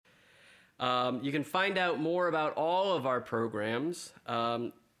You can find out more about all of our programs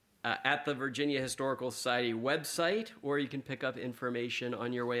at the Virginia Historical Society website, or you can pick up information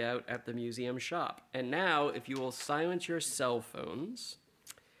on your way out at the museum shop. And now, if you will silence your cell phones,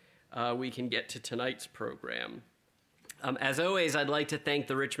 we can get to tonight's program. As always, I'd like to thank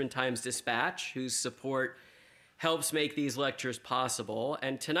the Richmond Times-Dispatch, whose support helps make these lectures possible.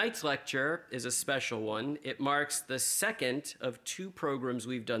 And tonight's lecture is a special one. It marks the second of two programs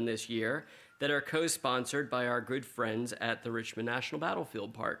we've done this year that are co-sponsored by our good friends at the Richmond National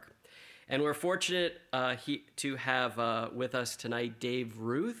Battlefield Park. And we're fortunate to have with us tonight Dave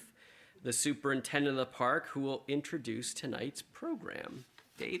Ruth, the superintendent of the park, who will introduce tonight's program.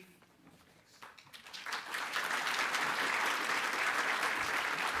 Dave?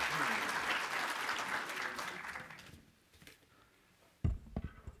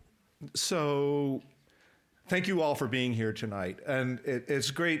 So thank you all for being here tonight. And it's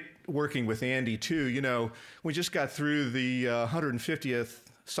great working with Andy, too. You know, we just got through the 150th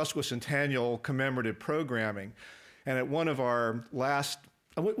Sesquicentennial commemorative programming. And at one of our last,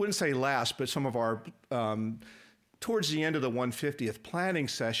 I wouldn't say last, but some of our, towards the end of the 150th planning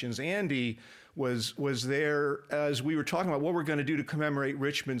sessions, Andy was there as we were talking about what we're going to do to commemorate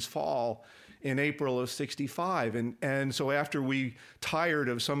Richmond's fall in April of '65. And so after we tired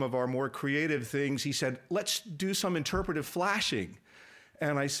of some of our more creative things, he said, let's do some interpretive flashing.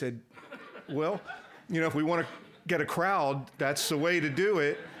 And I said, well, you know, if we want to get a crowd, that's the way to do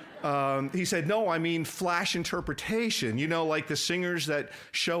it. He said, no, I mean flash interpretation, you know, like the singers that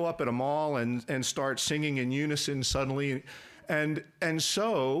show up at a mall and start singing in unison suddenly. And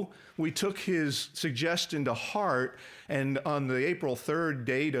so we took his suggestion to heart, and on the April 3rd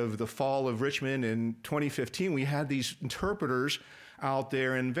date of the fall of Richmond in 2015, we had these interpreters out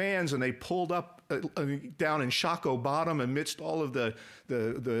there in vans, and they pulled up down in Shockoe Bottom amidst all of the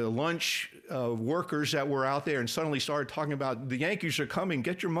lunch workers that were out there, and suddenly started talking about the Yankees are coming,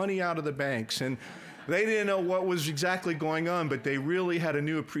 get your money out of the banks. And they didn't know what was exactly going on, but they really had a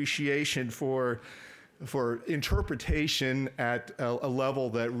new appreciation for interpretation at a level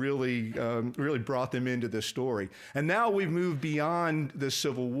that really brought them into the story. And now we've moved beyond the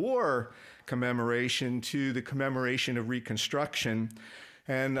Civil War commemoration to the commemoration of Reconstruction.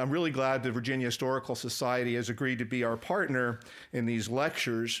 And I'm really glad the Virginia Historical Society has agreed to be our partner in these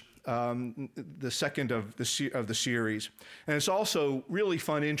lectures, the second of the series. And it's also really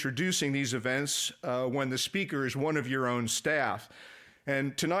fun introducing these events when the speaker is one of your own staff.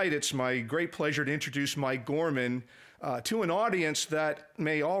 And tonight, it's my great pleasure to introduce Mike Gorman to an audience that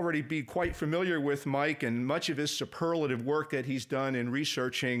may already be quite familiar with Mike and much of his superlative work that he's done in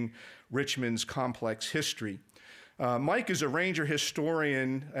researching Richmond's complex history. Mike is a ranger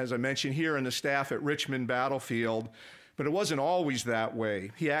historian, as I mentioned, here on the staff at Richmond Battlefield, but it wasn't always that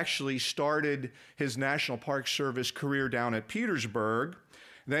way. He actually started his National Park Service career down at Petersburg.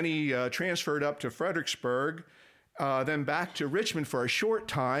 Then he transferred up to Fredericksburg, then back to Richmond for a short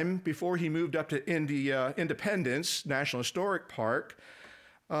time before he moved up to Independence National Historic Park,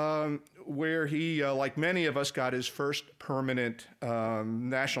 where he, like many of us, got his first permanent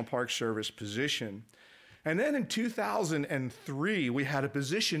National Park Service position. And then in 2003, we had a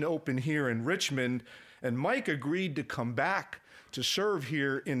position open here in Richmond, and Mike agreed to come back to serve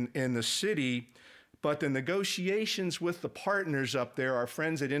here in the city, but the negotiations with the partners up there, our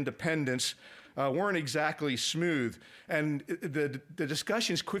friends at Independence, weren't exactly smooth. And the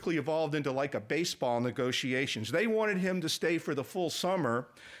discussions quickly evolved into like a baseball negotiations. They wanted him to stay for the full summer,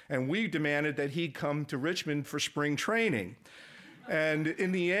 and we demanded that he come to Richmond for spring training. And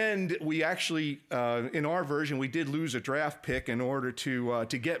in the end, we actually, in our version, we did lose a draft pick in order to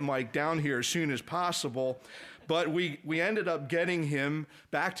get Mike down here as soon as possible. But we ended up getting him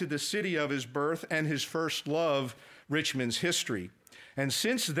back to the city of his birth and his first love, Richmond's history. And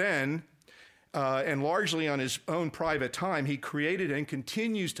since then, and largely on his own private time, he created and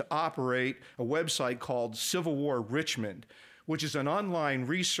continues to operate a website called Civil War Richmond, which is an online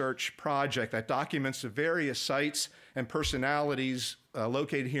research project that documents the various sites and personalities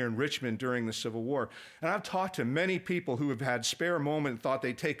located here in Richmond during the Civil War. And I've talked to many people who have had spare moment and thought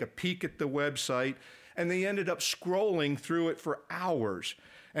they'd take a peek at the website, and they ended up scrolling through it for hours.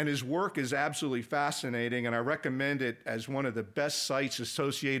 And his work is absolutely fascinating, and I recommend it as one of the best sites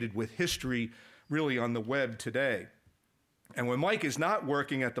associated with history really on the web today. And when Mike is not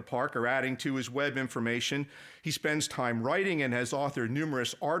working at the park or adding to his web information, he spends time writing and has authored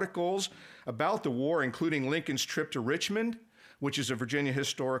numerous articles about the war, including Lincoln's Trip to Richmond, which is a Virginia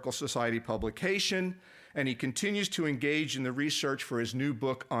Historical Society publication, and he continues to engage in the research for his new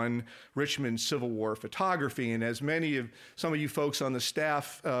book on Richmond Civil War photography. And as some of you folks on the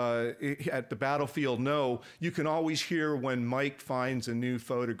staff at the battlefield know, you can always hear when Mike finds a new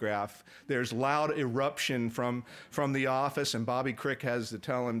photograph. There's loud eruption from the office, and Bobby Crick has to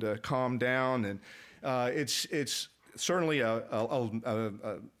tell him to calm down. And it's certainly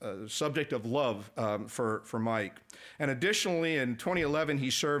a subject of love for Mike. And additionally, in 2011, he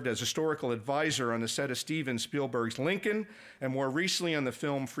served as historical advisor on the set of Steven Spielberg's Lincoln, and more recently on the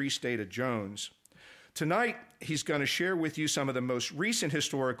film Free State of Jones. Tonight, he's going to share with you some of the most recent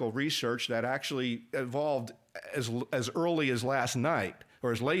historical research that actually evolved as early as last night,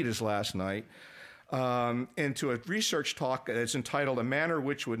 or as late as last night, into a research talk that's entitled A Manner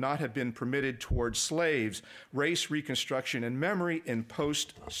Which Would Not Have Been Permitted Towards Slaves, Race, Reconstruction, and Memory in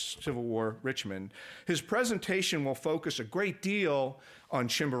Post-Civil War Richmond. His presentation will focus a great deal on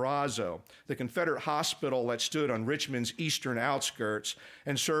Chimborazo, the Confederate hospital that stood on Richmond's eastern outskirts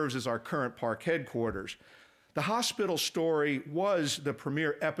and serves as our current park headquarters. The hospital story was the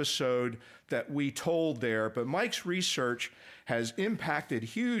premier episode that we told there, but Mike's research has impacted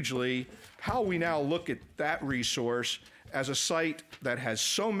hugely how we now look at that resource as a site that has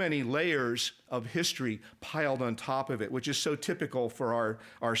so many layers of history piled on top of it, which is so typical for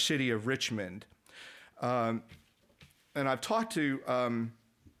our city of Richmond. And I've talked to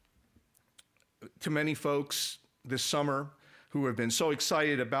many folks this summer who have been so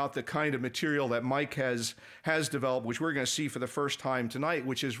excited about the kind of material that Mike has developed, which we're going to see for the first time tonight,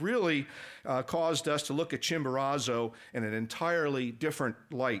 which has really caused us to look at Chimborazo in an entirely different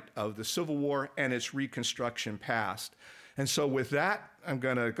light of the Civil War and its Reconstruction past. And so with that, I'm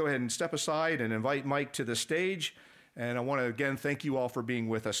going to go ahead and step aside and invite Mike to the stage. And I want to again thank you all for being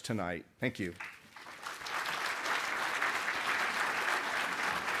with us tonight. Thank you.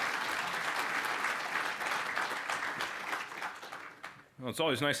 Well, it's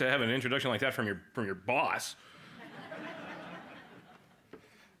always nice to have an introduction like that from your boss.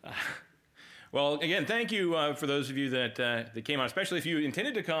 Well, again, thank you for those of you that came out, especially if you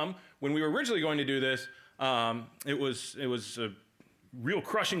intended to come. When we were originally going to do this, it was a real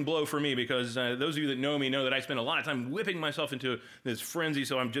crushing blow for me because those of you that know me know that I spend a lot of time whipping myself into this frenzy,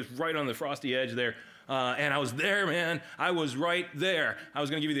 so I'm just right on the frosty edge there. And I was there, man. I was right there. I was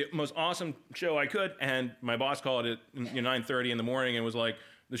going to give you the most awesome show I could, and my boss called it 9:30 in the morning and was like,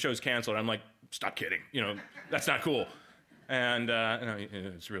 the show's canceled. I'm like, stop kidding. That's not cool. And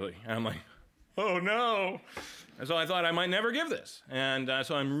it's really, and I'm like, oh no. And so I thought I might never give this. And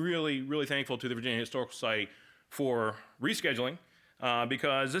so I'm really, really thankful to the Virginia Historical Society for rescheduling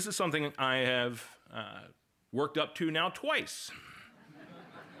because this is something I have worked up to now twice.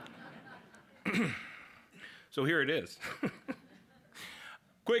 So here it is.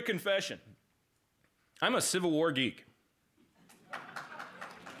 Quick confession. I'm a Civil War geek.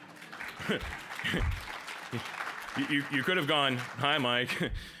 You could have gone, hi,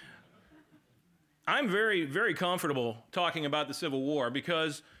 Mike. I'm very, very comfortable talking about the Civil War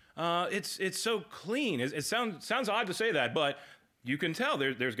because it's so clean. It sounds odd to say that, but you can tell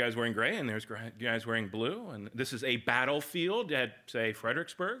there's guys wearing gray and there's guys wearing blue, and this is a battlefield at, say,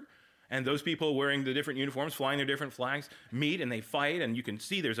 Fredericksburg. And those people wearing the different uniforms, flying their different flags, meet and they fight, and you can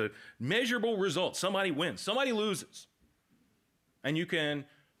see there's a measurable result. Somebody wins, somebody loses. And you can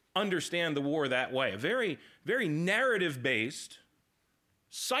understand the war that way. A very, very narrative-based,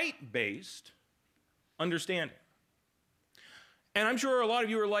 site-based understanding. And I'm sure a lot of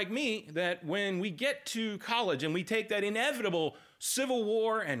you are like me, that when we get to college and we take that inevitable Civil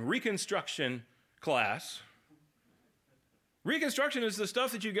War and Reconstruction class, Reconstruction is the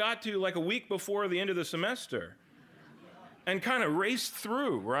stuff that you got to like a week before the end of the semester and kind of raced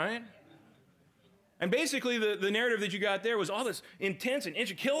through, right? And basically the narrative that you got there was all this intense and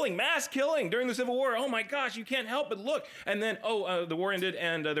killing, mass killing during the Civil War. Oh my gosh, you can't help but look. And then, the war ended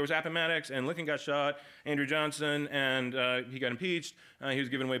and there was Appomattox and Lincoln got shot, Andrew Johnson, and he got impeached. He was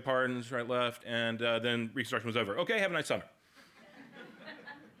giving away pardons right, left, and then Reconstruction was over. Okay, have a nice summer.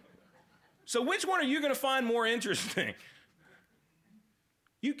 So which one are you going to find more interesting?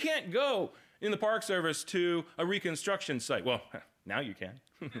 You can't go in the Park Service to a Reconstruction site. Well, now you can.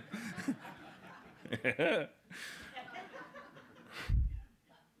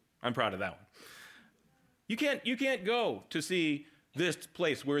 I'm proud of that one. You can't go to see this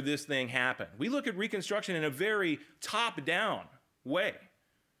place where this thing happened. We look at Reconstruction in a very top-down way.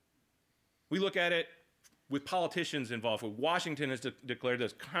 We look at it with politicians involved. Washington has declared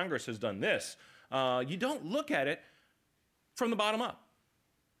this. Congress has done this. You don't look at it from the bottom up.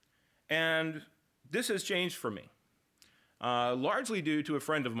 And this has changed for me. largely due to a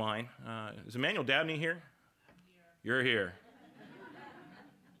friend of mine. Is Emmanuel Dabney here? You're here.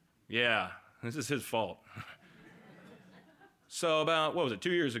 Yeah, this is his fault. So about,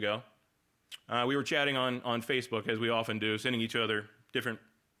 2 years ago, we were chatting on Facebook, as we often do, sending each other different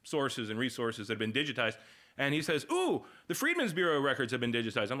sources and resources that have been digitized. And he says, ooh, the Freedmen's Bureau records have been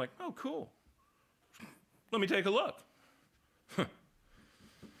digitized. I'm like, oh, cool. Let me take a look.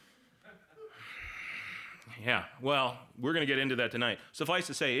 Yeah, well, we're going to get into that tonight. Suffice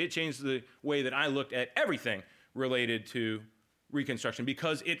to say, it changed the way that I looked at everything related to Reconstruction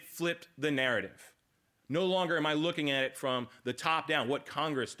because it flipped the narrative. No longer am I looking at it from the top down, what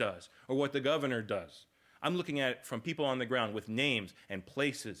Congress does or what the governor does. I'm looking at it from people on the ground with names and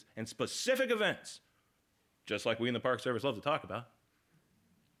places and specific events, just like we in the Park Service love to talk about.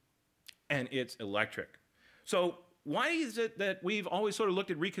 And it's electric. So why is it that we've always sort of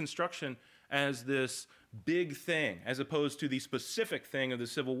looked at Reconstruction as this big thing as opposed to the specific thing of the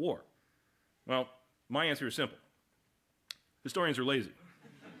Civil War? Well, my answer is simple. Historians are lazy.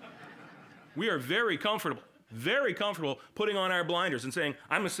 We are very comfortable putting on our blinders and saying,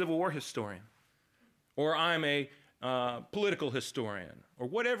 I'm a Civil War historian, or I'm a political historian, or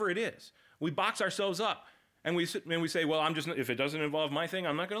whatever it is. We box ourselves up, and we say, well, if it doesn't involve my thing,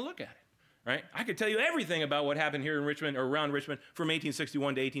 I'm not going to look at it. Right? I could tell you everything about what happened here in Richmond or around Richmond from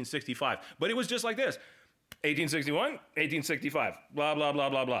 1861 to 1865, but it was just like this. 1861, 1865, blah, blah, blah,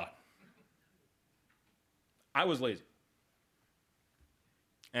 blah, blah. I was lazy.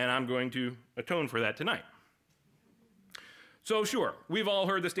 And I'm going to atone for that tonight. So sure, we've all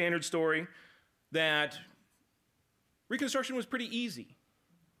heard the standard story that Reconstruction was pretty easy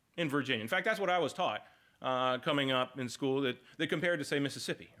in Virginia. In fact, that's what I was taught coming up in school, that compared to, say,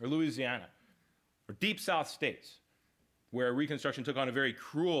 Mississippi or Louisiana or deep South states, where Reconstruction took on a very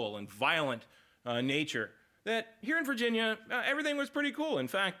cruel and violent nature, that here in Virginia, everything was pretty cool. In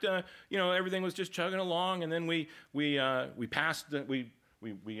fact, everything was just chugging along, and then we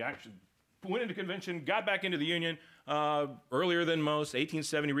actually went into convention, got back into the Union earlier than most.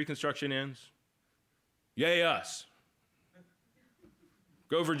 1870, Reconstruction ends. Yay, us.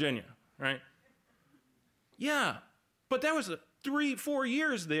 Go Virginia, right? Yeah, but that was 3-4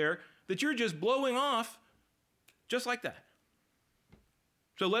 years there that you're just blowing off just like that.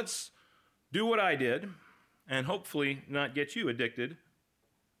 So let's do what I did and hopefully not get you addicted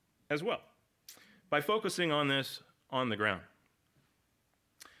as well by focusing on this on the ground.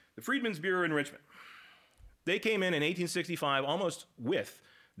 The Freedmen's Bureau in Richmond, they came in 1865 almost with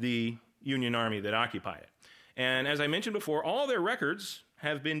the Union Army that occupied it. And as I mentioned before, all their records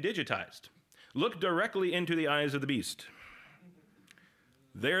have been digitized. Look directly into the eyes of the beast.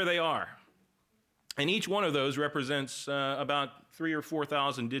 There they are. And each one of those represents about 3,000 or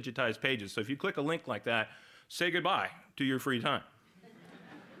 4,000 digitized pages. So if you click a link like that, say goodbye to your free time.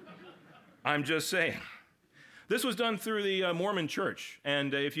 I'm just saying. This was done through the Mormon Church.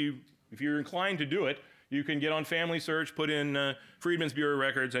 And if you're inclined to do it, you can get on Family Search, put in Freedmen's Bureau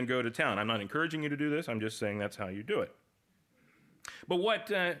records, and go to town. I'm not encouraging you to do this. I'm just saying that's how you do it. But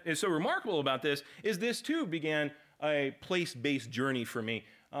what is so remarkable about this is this, too, began a place-based journey for me.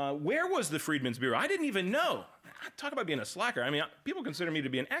 Where was the Freedmen's Bureau? I didn't even know. Talk about being a slacker. I mean, people consider me to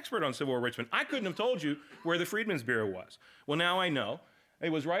be an expert on Civil War Richmond. I couldn't have told you where the Freedmen's Bureau was. Well, now I know.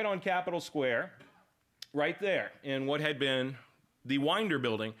 It was right on Capitol Square, right there in what had been the Winder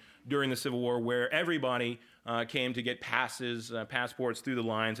Building during the Civil War, where everybody came to get passes, passports through the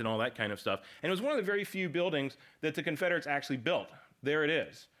lines and all that kind of stuff. And it was one of the very few buildings that the Confederates actually built. There it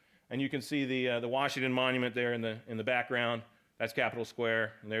is. And you can see the Washington Monument there in the background. That's Capitol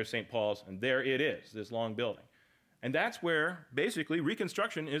Square, and there's St. Paul's, and there it is, this long building. And that's where, basically,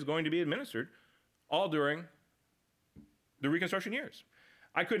 Reconstruction is going to be administered all during the Reconstruction years.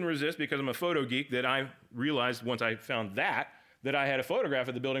 I couldn't resist, because I'm a photo geek, that I realized once I found that I had a photograph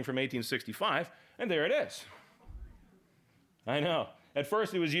of the building from 1865, and there it is. I know. At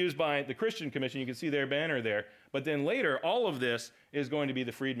first, it was used by the Christian Commission. You can see their banner there. But then later, all of this is going to be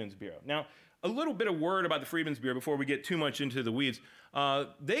the Freedmen's Bureau. Now, a little bit of word about the Freedmen's Bureau before we get too much into the weeds.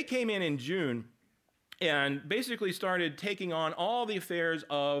 They came in June and basically started taking on all the affairs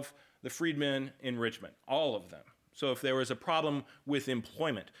of the freedmen in Richmond, all of them. So if there was a problem with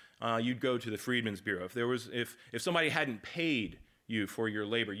employment, you'd go to the Freedmen's Bureau. If somebody hadn't paid you for your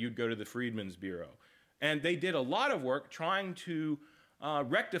labor, you'd go to the Freedmen's Bureau. And they did a lot of work trying to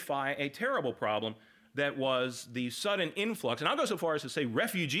rectify a terrible problem that was the sudden influx, and I'll go so far as to say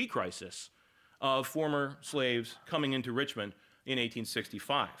refugee crisis, of former slaves coming into Richmond in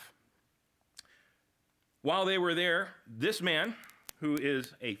 1865. While they were there, this man, who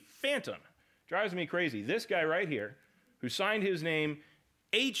is a phantom, drives me crazy, this guy right here, who signed his name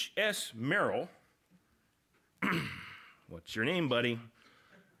H.S. Merrill, what's your name, buddy,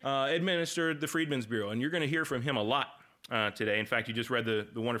 administered the Freedmen's Bureau. And you're going to hear from him a lot today. In fact, you just read the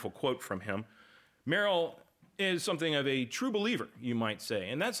wonderful quote from him. Merrill is something of a true believer, you might say.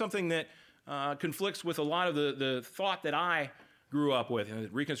 And that's something that conflicts with a lot of the thought that I grew up with.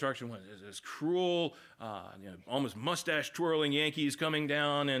 Reconstruction was this cruel, almost mustache-twirling Yankees coming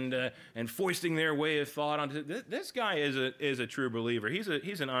down and foisting their way of thought onto this guy is a true believer. He's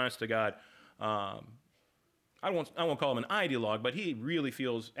an honest-to-God. I won't call him an ideologue, but he really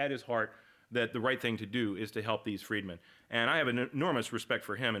feels at his heart that the right thing to do is to help these freedmen. And I have an enormous respect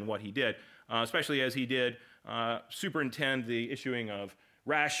for him and what he did, especially as he did superintend the issuing of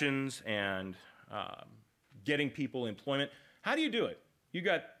rations and getting people employment. How do you do it? You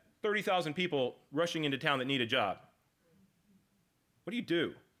got 30,000 people rushing into town that need a job. What do you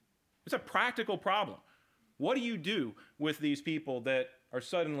do? It's a practical problem. What do you do with these people that are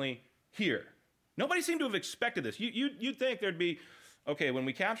suddenly here? Nobody seemed to have expected this. You'd think there'd be, okay, when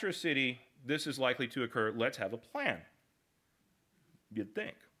we capture a city, this is likely to occur. Let's have a plan. You'd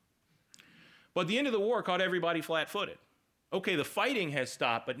think. But the end of the war caught everybody flat-footed. Okay, the fighting has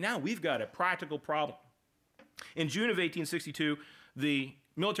stopped, but now we've got a practical problem. In June of 1862, the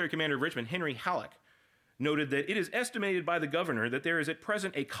military commander of Richmond, Henry Halleck, noted that it is estimated by the governor that there is at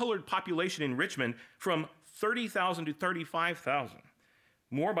present a colored population in Richmond from 30,000 to 35,000,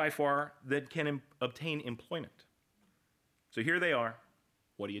 more by far than can obtain employment. So here they are.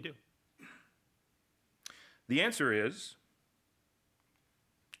 What do you do? The answer is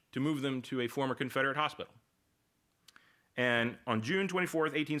to move them to a former Confederate hospital. And on June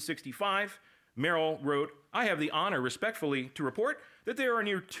 24th, 1865, Merrill wrote, "I have the honor respectfully to report that there are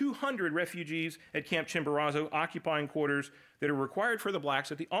near 200 refugees at Camp Chimborazo occupying quarters that are required for the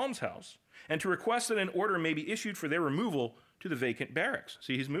blacks at the almshouse, and to request that an order may be issued for their removal to the vacant barracks."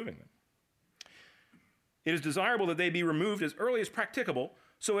 See, he's moving them. "It is desirable that they be removed as early as practicable,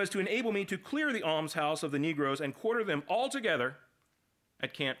 so as to enable me to clear the almshouse of the Negroes and quarter them all together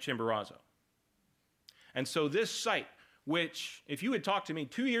at Camp Chimborazo." And so this site, which, if you had talked to me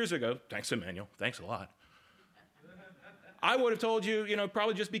 2 years ago, thanks, Emmanuel, thanks a lot, I would have told you,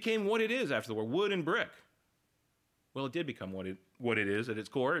 probably just became what it is after the war, wood and brick. Well, it did become what it is at its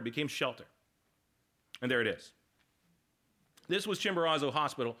core. It became shelter. And there it is. This was Chimborazo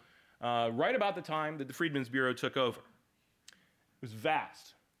Hospital right about the time that the Freedmen's Bureau took over. It was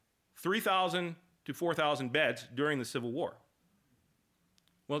vast, 3,000 to 4,000 beds during the Civil War.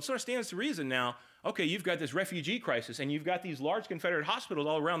 Well, it sort of stands to reason now, okay, you've got this refugee crisis and you've got these large Confederate hospitals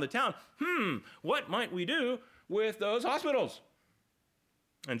all around the town. What might we do with those hospitals?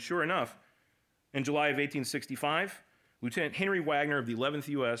 And sure enough, in July of 1865, Lieutenant Henry Wagner of the 11th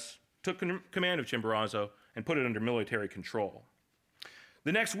U.S. took command of Chimborazo and put it under military control.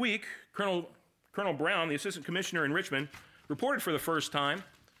 The next week, Colonel Brown, the assistant commissioner in Richmond, reported for the first time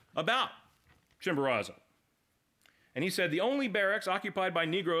about Chimborazo. And he said, "The only barracks occupied by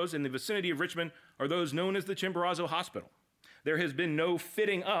Negroes in the vicinity of Richmond are those known as the Chimborazo Hospital. There has been no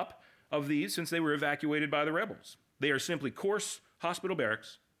fitting up of these since they were evacuated by the rebels. They are simply coarse hospital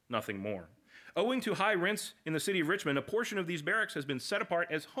barracks, nothing more. Owing to high rents in the city of Richmond, a portion of these barracks has been set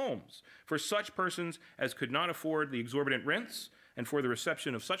apart as homes for such persons as could not afford the exorbitant rents and for the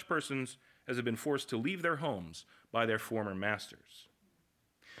reception of such persons as have been forced to leave their homes by their former masters.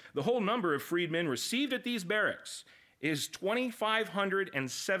 The whole number of freedmen received at these barracks is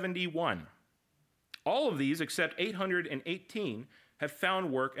 2,571. All of these, except 818, have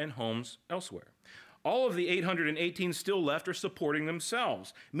found work and homes elsewhere. All of the 818 still left are supporting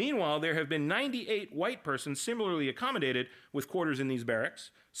themselves. Meanwhile, there have been 98 white persons similarly accommodated with quarters in these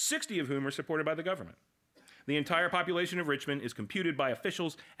barracks, 60 of whom are supported by the government. The entire population of Richmond is computed by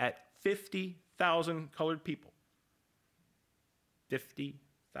officials at 50,000 colored people.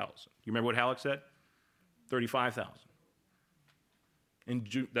 50,000. You remember what Halleck said? 35,000.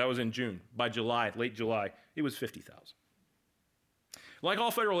 That was in June. By July, late July, it was 50,000. Like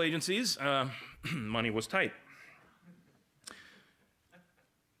all federal agencies, money was tight.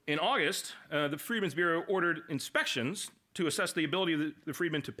 In August, the Freedmen's Bureau ordered inspections to assess the ability of the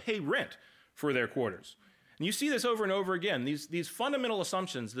freedmen to pay rent for their quarters. And you see this over and over again, these fundamental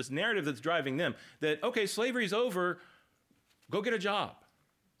assumptions, this narrative that's driving them, that, okay, slavery's over, go get a job.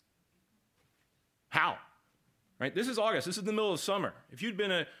 How? Right? This is August. This is the middle of summer. If you'd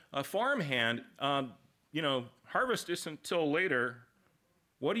been a farmhand, harvest isn't until later.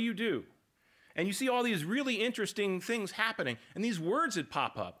 What do? And you see all these really interesting things happening, and these words that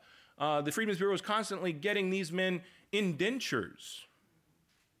pop up. The Freedmen's Bureau is constantly getting these men indentures.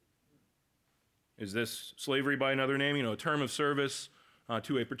 Is this slavery by another name, a term of service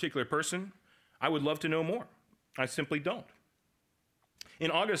to a particular person? I would love to know more. I simply don't.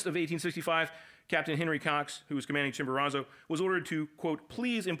 In August of 1865, Captain Henry Cox, who was commanding Chimborazo, was ordered to, quote,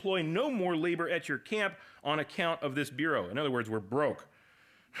 please employ no more labor at your camp on account of this bureau. In other words, we're broke.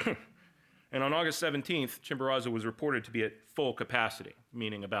 And on August 17th, Chimborazo was reported to be at full capacity,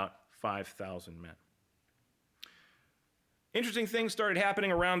 meaning about 5,000 men. Interesting things started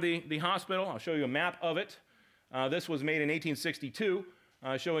happening around the hospital. I'll show you a map of it. This was made in 1862,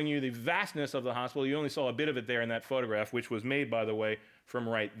 showing you the vastness of the hospital. You only saw a bit of it there in that photograph, which was made, by the way, from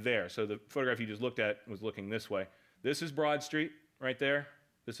right there. So the photograph you just looked at was looking this way. This is Broad Street right there.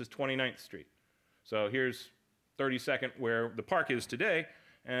 This is 29th Street. So here's 32nd, where the park is today,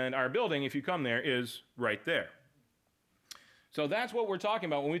 and our building, if you come there, is right there. So that's what we're talking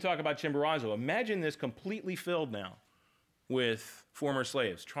about when we talk about Chimborazo. Imagine this completely filled now with former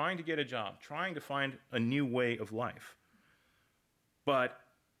slaves trying to get a job, trying to find a new way of life. But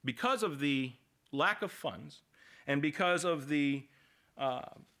because of the lack of funds and because of the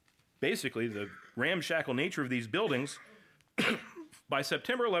basically the ramshackle nature of these buildings, by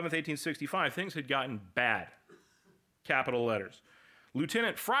September 11th, 1865, things had gotten bad. Capital letters.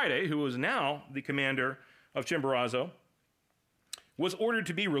 Lieutenant Friday, who was now the commander of Chimborazo, was ordered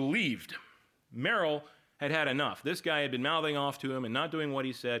to be relieved. Merrill had had enough. This guy had been mouthing off to him and not doing what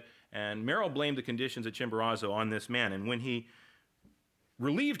he said, and Merrill blamed the conditions at Chimborazo on this man. And when he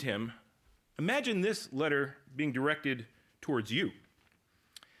relieved him, imagine this letter being directed towards you.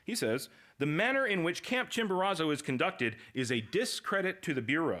 He says, the manner in which Camp Chimborazo is conducted is a discredit to the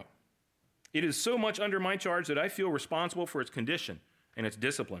Bureau. It is so much under my charge that I feel responsible for its condition and its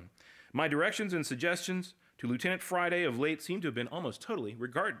discipline. My directions and suggestions to Lieutenant Friday of late seem to have been almost totally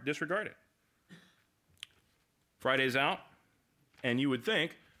disregarded. Friday's out, and you would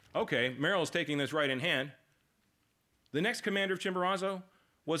think, okay, Merrill's taking this right in hand. The next commander of Chimborazo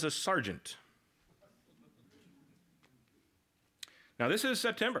was a sergeant. Now, this is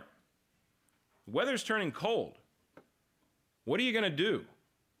September. The weather's turning cold. What are you going to do?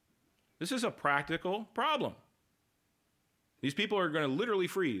 This is a practical problem. These people are going to literally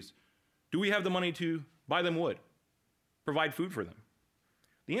freeze. Do we have the money to buy them wood, provide food for them?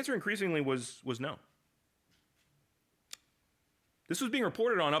 The answer increasingly was no. This was being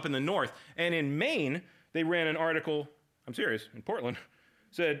reported on up in the north, and in Maine, they ran an article, I'm serious, in Portland,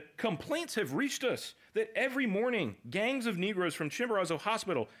 said, complaints have reached us that every morning gangs of Negroes from Chimborazo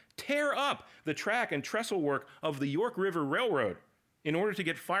Hospital tear up the track and trestle work of the York River Railroad in order to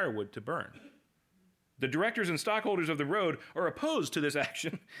get firewood to burn. The directors and stockholders of the road are opposed to this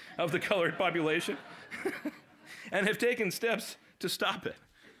action of the colored population and have taken steps to stop it.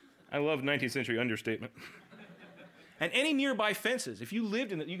 I love 19th century understatement. And any nearby fences, if you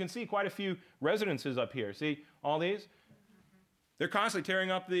lived in it, you can see quite a few residences up here. See all these? They're constantly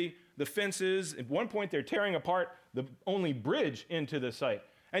tearing up the fences. At one point, they're tearing apart the only bridge into the site.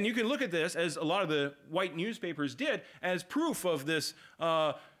 And you can look at this, as a lot of the white newspapers did, as proof of this,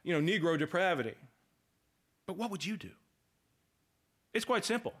 Negro depravity. But what would you do? It's quite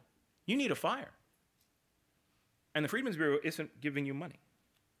simple. You need a fire. And the Freedmen's Bureau isn't giving you money.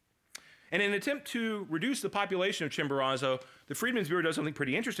 And in an attempt to reduce the population of Chimborazo, the Freedmen's Bureau does something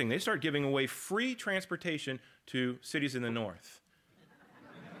pretty interesting. They start giving away free transportation to cities in the north.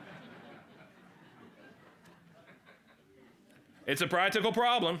 It's a practical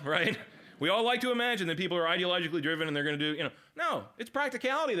problem, right? We all like to imagine that people are ideologically driven and they're going to do, No, it's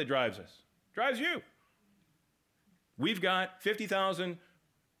practicality that drives us, drives you. We've got 50,000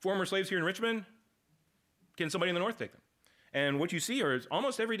 former slaves here in Richmond. Can somebody in the north take them? And what you see is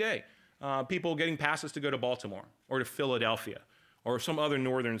almost every day, people getting passes to go to Baltimore or to Philadelphia or some other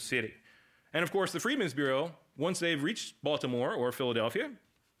northern city. And of course, the Freedmen's Bureau, once they've reached Baltimore or Philadelphia,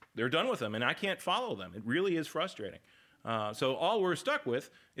 they're done with them, and I can't follow them. It really is frustrating. So all we're stuck with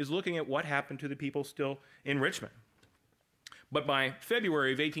is looking at what happened to the people still in Richmond. But by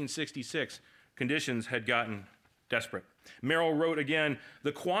February of 1866, conditions had gotten desperate. Merrill wrote again,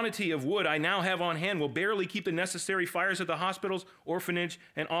 the quantity of wood I now have on hand will barely keep the necessary fires at the hospitals, orphanage,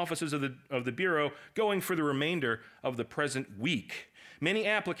 and offices of the Bureau going for the remainder of the present week. Many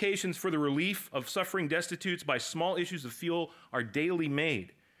applications for the relief of suffering destitutes by small issues of fuel are daily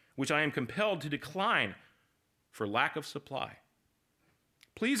made, which I am compelled to decline for lack of supply.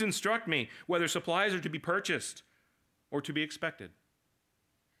 Please instruct me whether supplies are to be purchased or to be expected.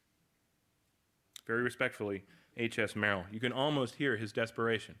 Very respectfully, H.S. Merrill. You can almost hear his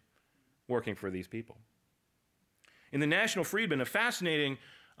desperation working for these people. In the National Freedman, a fascinating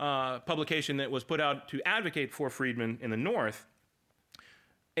publication that was put out to advocate for freedmen in the North,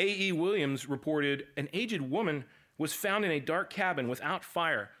 A.E. Williams reported an aged woman was found in a dark cabin without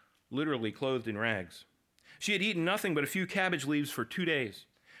fire, literally clothed in rags. She had eaten nothing but a few cabbage leaves for 2 days.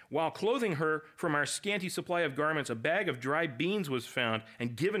 While clothing her from our scanty supply of garments, a bag of dry beans was found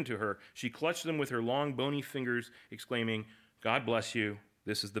and given to her. She clutched them with her long, bony fingers, exclaiming, "God bless you,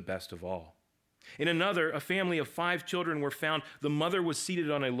 this is the best of all." In another, a family of 5 children were found. The mother was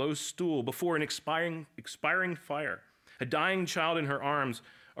seated on a low stool before an expiring fire, a dying child in her arms.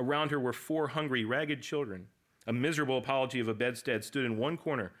 Around her were 4 hungry, ragged children. A miserable apology of a bedstead stood in one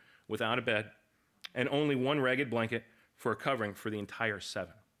corner without a bed, and only one ragged blanket for a covering for the entire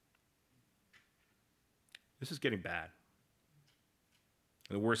 7. This is getting bad.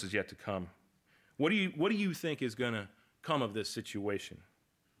 And the worst is yet to come. What do you think is going to come of this situation?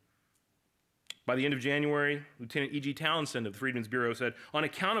 By the end of January, Lieutenant E.G. Townsend of the Freedmen's Bureau said, "On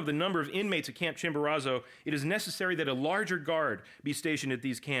account of the number of inmates at Camp Chimborazo, it is necessary that a larger guard be stationed at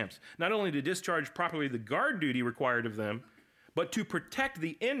these camps, not only to discharge properly the guard duty required of them, but to protect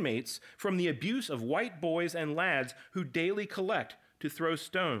the inmates from the abuse of white boys and lads who daily collect to throw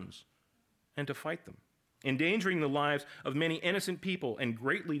stones and to fight them, endangering the lives of many innocent people and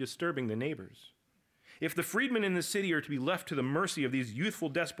greatly disturbing the neighbors. If the freedmen in the city are to be left to the mercy of these youthful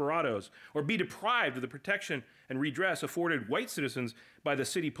desperados, or be deprived of the protection and redress afforded white citizens by the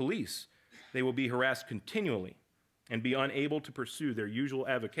city police, they will be harassed continually and be unable to pursue their usual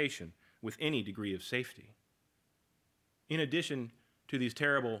avocation with any degree of safety." In addition to these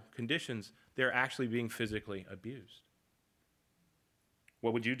terrible conditions, they're actually being physically abused.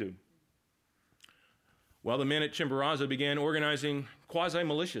 What would you do? Well, the men at Chimborazo began organizing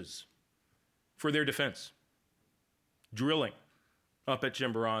quasi-militias for their defense, drilling up at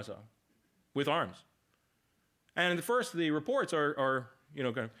Chimborazo with arms. And at first, the reports are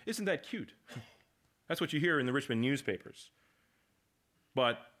isn't that cute? That's what you hear in the Richmond newspapers.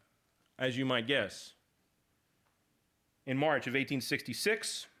 But as you might guess, in March of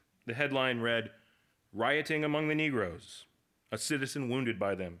 1866, the headline read, "Rioting among the Negroes, a citizen wounded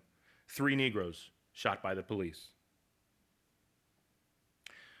by them, 3 Negroes shot by the police."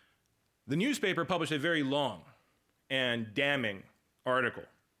 The newspaper published a very long and damning article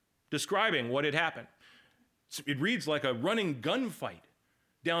describing what had happened. It reads like a running gunfight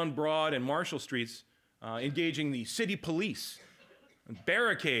down Broad and Marshall Streets, engaging the city police,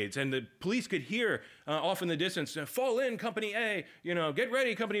 barricades, and the police could hear off in the distance, "Fall in, Company A, get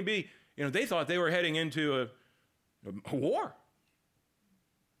ready, Company B." They thought they were heading into a war.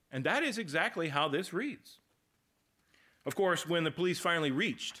 And that is exactly how this reads. Of course, when the police finally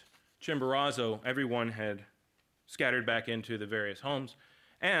reached Chimborazo, everyone had scattered back into the various homes,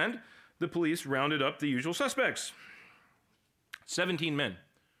 and the police rounded up the usual suspects. 17 men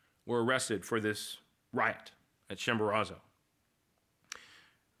were arrested for this riot at Chimborazo.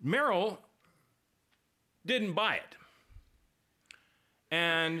 Merrill didn't buy it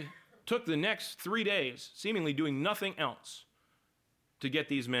and took the next 3 days seemingly doing nothing else to get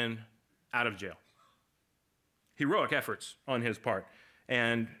these men out of jail. Heroic efforts on his part.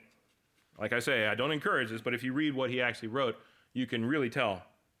 And like I say, I don't encourage this, but if you read what he actually wrote, you can really tell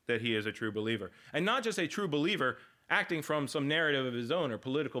that he is a true believer. And not just a true believer acting from some narrative of his own or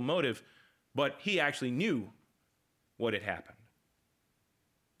political motive, but he actually knew what had happened.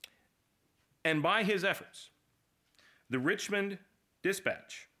 And by his efforts, the Richmond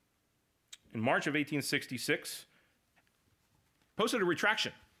Dispatch, in March of 1866, posted a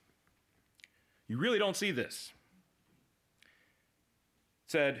retraction. You really don't see this.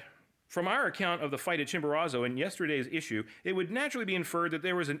 It said, "From our account of the fight at Chimborazo in yesterday's issue, it would naturally be inferred that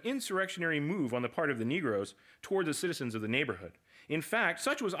there was an insurrectionary move on the part of the Negroes toward the citizens of the neighborhood. In fact,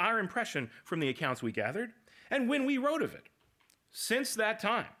 such was our impression from the accounts we gathered, and when we wrote of it. Since that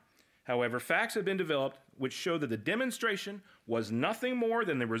time, however, facts have been developed which show that the demonstration was nothing more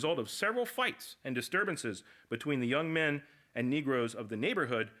than the result of several fights and disturbances between the young men and Negroes of the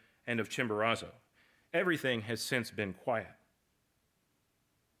neighborhood and of Chimborazo. Everything has since been quiet."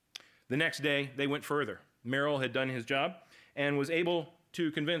 The next day, they went further. Merrill had done his job and was able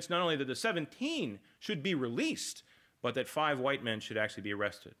to convince not only that the 17 should be released, but that 5 white men should actually be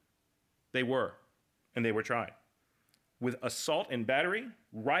arrested. They were, and they were tried, with assault and battery,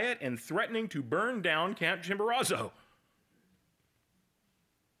 riot, and threatening to burn down Camp Chimborazo.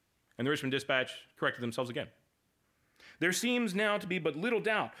 And the Richmond Dispatch corrected themselves again. "There seems now to be but little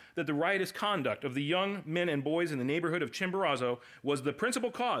doubt that the riotous conduct of the young men and boys in the neighborhood of Chimborazo was the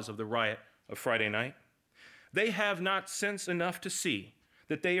principal cause of the riot of Friday night. They have not sense enough to see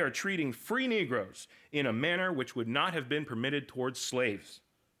that they are treating free Negroes in a manner which would not have been permitted towards slaves.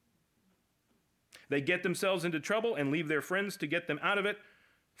 They get themselves into trouble and leave their friends to get them out of it,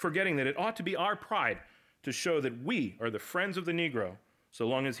 forgetting that it ought to be our pride to show that we are the friends of the Negro, so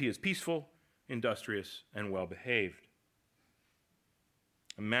long as he is peaceful, industrious, and well-behaved.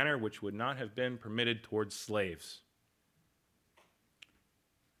 A manner which would not have been permitted towards slaves.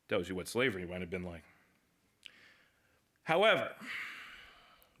 Tells you what slavery might have been like. However,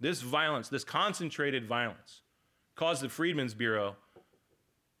 this violence, this concentrated violence, caused the Freedmen's Bureau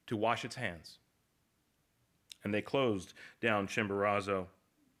to wash its hands. And they closed down Chimborazo.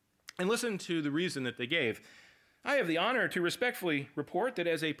 And listen to the reason that they gave. I have the honor to respectfully report that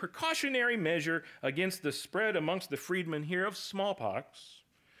as a precautionary measure against the spread amongst the freedmen here of smallpox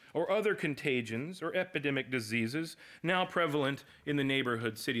or other contagions or epidemic diseases now prevalent in the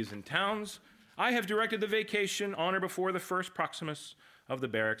neighborhood cities and towns, I have directed the vacation on or before the first Proximus of the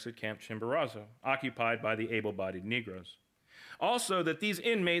barracks at Camp Chimborazo, occupied by the able-bodied Negroes. Also, that these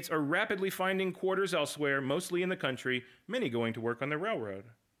inmates are rapidly finding quarters elsewhere, mostly in the country, many going to work on the railroad.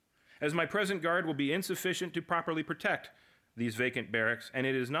 As my present guard will be insufficient to properly protect these vacant barracks, and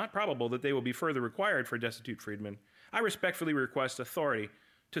it is not probable that they will be further required for destitute freedmen, I respectfully request authority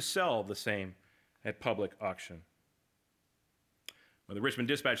to sell the same at public auction. Well, the Richmond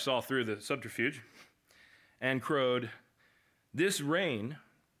Dispatch saw through the subterfuge and crowed, "This reign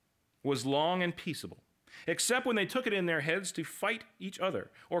was long and peaceable, except when they took it in their heads to fight each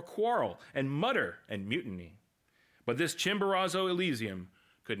other, or quarrel, and mutter, and mutiny. But this Chimborazo Elysium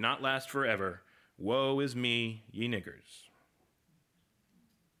could not last forever. Woe is me, ye niggers."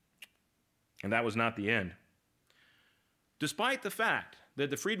 And that was not the end. Despite the fact that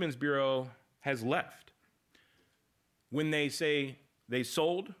the Freedmen's Bureau has left, when they say they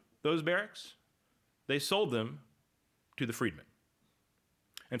sold those barracks, they sold them to the freedmen.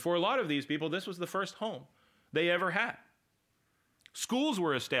 And for a lot of these people, this was the first home they ever had. Schools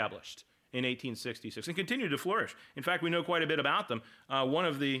were established in 1866 and continued to flourish. In fact, we know quite a bit about them. One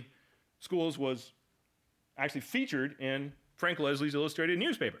of the schools was actually featured in Frank Leslie's illustrated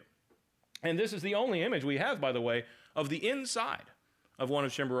newspaper. And this is the only image we have, by the way, of the inside of one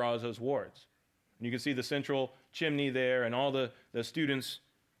of Chimborazo's wards. And you can see the central chimney there and all the students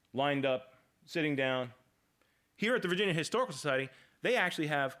lined up, sitting down. Here at the Virginia Historical Society, they actually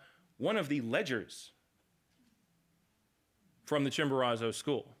have one of the ledgers from the Chimborazo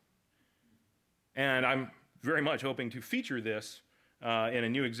School. And I'm very much hoping to feature this in a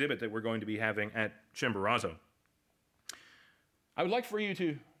new exhibit that we're going to be having at Chimborazo. I would like for you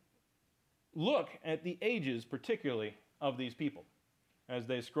to look at the ages, particularly, of these people as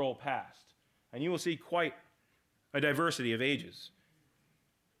they scroll past. And you will see quite a diversity of ages.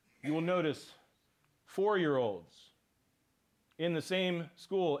 You will notice 4-year-olds in the same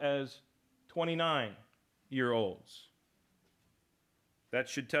school as 29-year-olds. That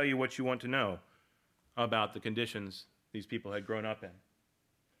should tell you what you want to know about the conditions these people had grown up in.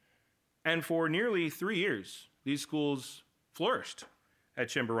 And for nearly 3 years, these schools flourished at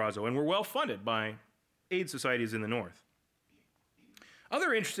Chimborazo and were well funded by aid societies in the North.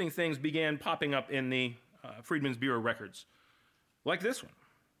 Other interesting things began popping up in the Freedmen's Bureau records, like this one.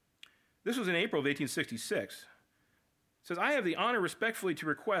 This was in April of 1866. It says, "I have the honor respectfully to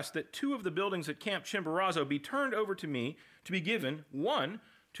request that 2 of the buildings at Camp Chimborazo be turned over to me to be given, 1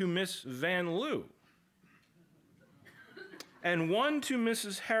 to Miss Van Loo and 1 to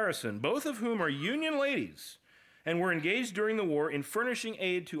Mrs. Harrison, both of whom are Union ladies and were engaged during the war in furnishing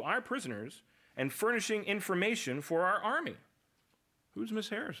aid to our prisoners and furnishing information for our army." Who's Miss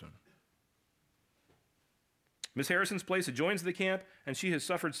Harrison? Miss Harrison's place adjoins the camp, and she has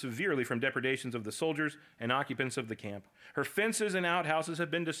suffered severely from depredations of the soldiers and occupants of the camp. Her fences and outhouses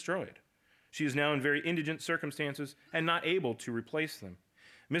have been destroyed. She is now in very indigent circumstances and not able to replace them.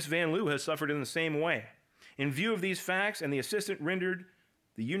 Miss Van Loo has suffered in the same way. In view of these facts and the assistance rendered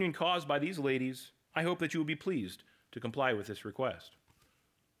the Union cause by these ladies, I hope that you will be pleased to comply with this request.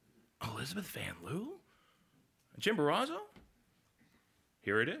 Elizabeth Van Loo? Chimborazo?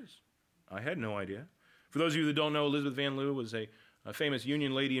 Here it is. I had no idea. For those of you that don't know, Elizabeth Van Loo was a famous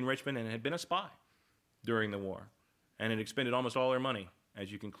Union lady in Richmond and had been a spy during the war and had expended almost all her money,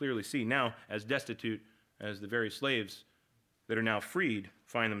 as you can clearly see, now as destitute as the very slaves that are now freed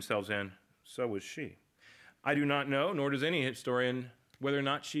find themselves in, so was she. I do not know, nor does any historian, whether or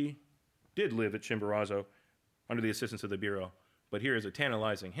not she did live at Chimborazo under the assistance of the Bureau, but here is a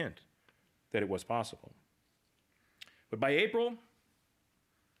tantalizing hint that it was possible. But by April,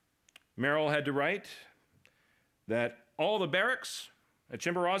 Merrill had to write that all the barracks at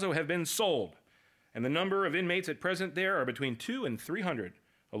Chimborazo have been sold, and the number of inmates at present there are between 200 and 300.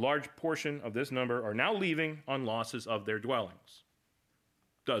 A large portion of this number are now leaving on losses of their dwellings.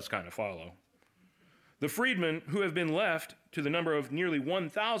 Does kind of follow. The freedmen who have been left, to the number of nearly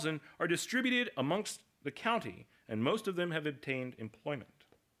 1,000, are distributed amongst the county, and most of them have obtained employment.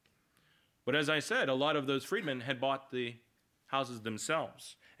 But as I said, a lot of those freedmen had bought the houses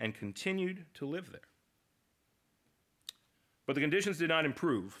themselves and continued to live there. But the conditions did not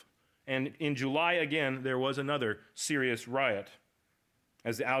improve, and in July again, there was another serious riot.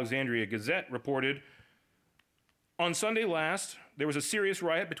 As the Alexandria Gazette reported, on Sunday last, there was a serious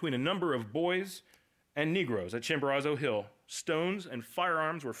riot between a number of boys and Negroes at Chimborazo Hill. Stones and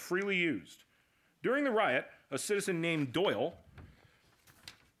firearms were freely used. During the riot, a citizen named Doyle,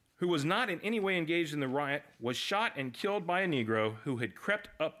 who was not in any way engaged in the riot, was shot and killed by a Negro who had crept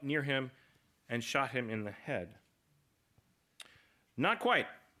up near him and shot him in the head. Not quite.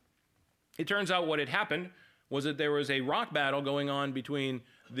 It turns out what had happened was that there was a rock battle going on between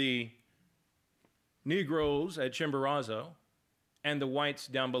the Negroes at Chimborazo and the whites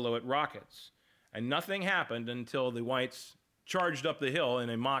down below at Rockets. And nothing happened until the whites charged up the hill in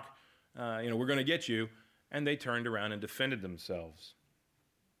a mock, we're going to get you, and they turned around and defended themselves.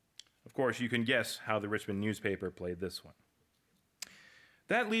 Of course, you can guess how the Richmond newspaper played this one.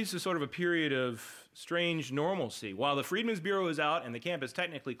 That leads to sort of a period of strange normalcy. While the Freedmen's Bureau is out and the camp is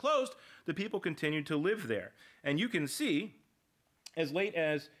technically closed, the people continue to live there. And you can see, as late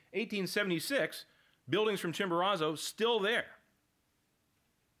as 1876, buildings from Chimborazo still there.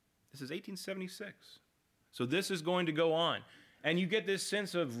 This is 1876. So this is going to go on. And you get this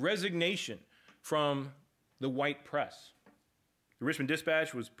sense of resignation from the white press. The Richmond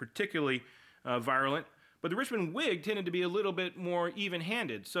Dispatch was particularly virulent, but the Richmond Whig tended to be a little bit more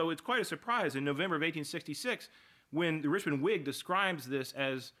even-handed. So it's quite a surprise in November of 1866 when the Richmond Whig describes this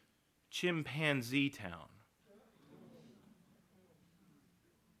as Chimpanzee Town.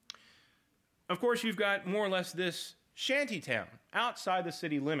 Of course, you've got more or less this shanty town outside the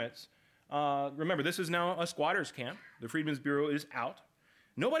city limits. Remember, this is now a squatter's camp. The Freedmen's Bureau is out.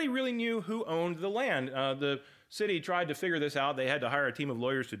 Nobody really knew who owned the land. The city tried to figure this out. They had to hire a team of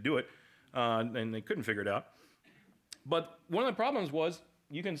lawyers to do it, and they couldn't figure it out. But one of the problems was,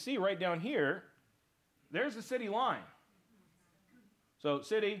 you can see right down here, there's the city line. So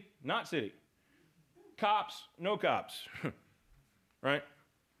city, not city. Cops, no cops. Right?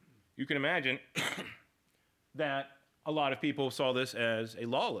 You can imagine that a lot of people saw this as a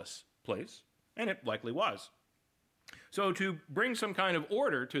lawless place, and it likely was. So to bring some kind of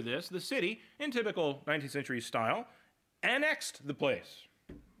order to this, the city, in typical 19th century style, annexed the place.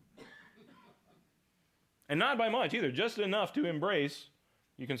 And not by much either, just enough to embrace,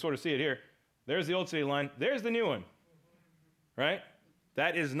 you can sort of see it here, there's the old city line, there's the new one, right?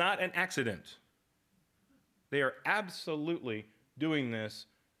 That is not an accident. They are absolutely doing this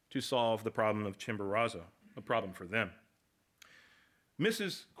to solve the problem of Chimborazo, a problem for them.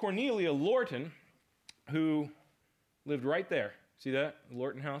 Mrs. Cornelia Lorton, who lived right there, see that,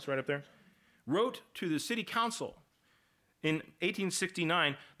 Lorton House right up there, wrote to the city council in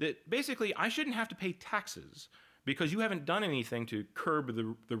 1869 that basically I shouldn't have to pay taxes because you haven't done anything to curb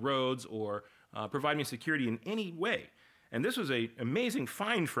the roads or provide me security in any way. And this was an amazing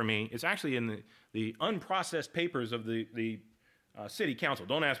find for me. It's actually in the unprocessed papers of the city council.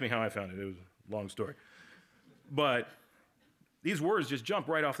 Don't ask me how I found it. It was a long story. But these words just jump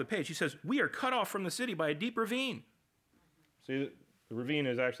right off the page. He says, "We are cut off from the city by a deep ravine." See, the ravine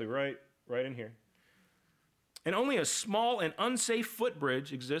is actually right in here. And only a small and unsafe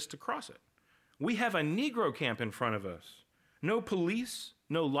footbridge exists to cross it. We have a Negro camp in front of us. No police,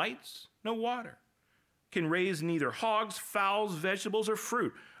 no lights, no water. Can raise neither hogs, fowls, vegetables, or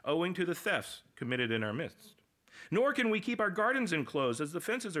fruit, owing to the thefts committed in our midst. Nor can we keep our gardens enclosed, as the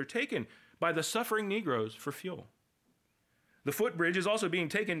fences are taken by the suffering Negroes for fuel. The footbridge is also being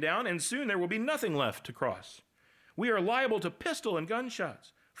taken down, and soon there will be nothing left to cross. We are liable to pistol and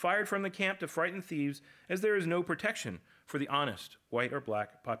gunshots fired from the camp to frighten thieves, as there is no protection for the honest white or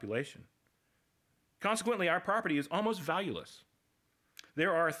black population. Consequently, our property is almost valueless.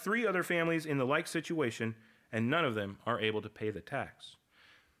 There are 3 other families in the like situation, and none of them are able to pay the tax.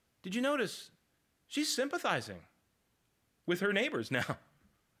 Did you notice? She's sympathizing with her neighbors now.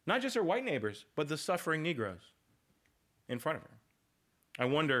 Not just her white neighbors, but the suffering Negroes in front of her. I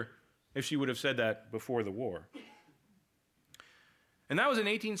wonder if she would have said that before the war. And that was in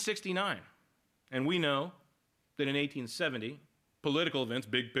 1869. And we know that in 1870, political events,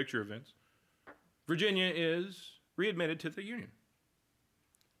 big picture events, Virginia is readmitted to the Union.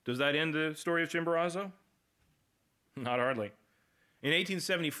 Does that end the story of Chimborazo? Not hardly. In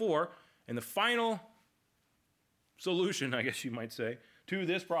 1874, and the final solution, I guess you might say, to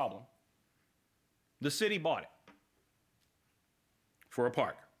this problem, the city bought it for a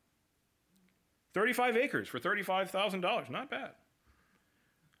park. 35 acres for $35,000, not bad.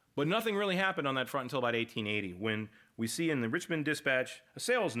 But nothing really happened on that front until about 1880, when we see in the Richmond Dispatch a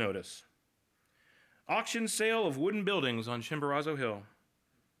sales notice. Auction sale of wooden buildings on Chimborazo Hill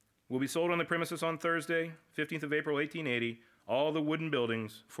will be sold on the premises on Thursday, 15th of April, 1880. All the wooden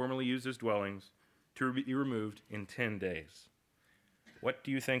buildings formerly used as dwellings to be removed in 10 days. What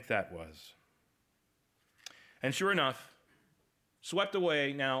do you think that was? And sure enough, swept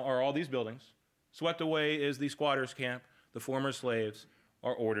away now are all these buildings. Swept away is the squatters' camp. The former slaves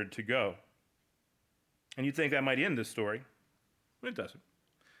are ordered to go. And you'd think that might end this story, but it doesn't.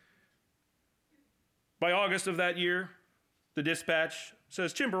 By August of that year, the dispatch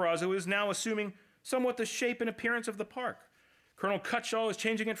says Chimborazo is now assuming somewhat the shape and appearance of the park. Colonel Cutshaw is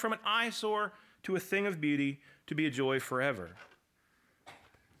changing it from an eyesore to a thing of beauty, to be a joy forever.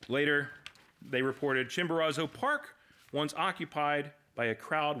 Later, they reported Chimborazo Park, once occupied by a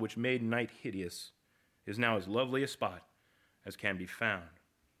crowd which made night hideous, is now as lovely a spot as can be found.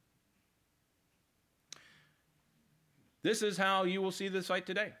 This is how you will see the site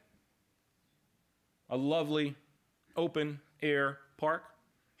today. A lovely open-air park.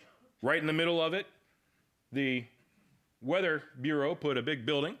 Right in the middle of it, the Weather Bureau put a big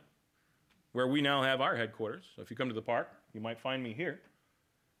building where we now have our headquarters. So if you come to the park, you might find me here.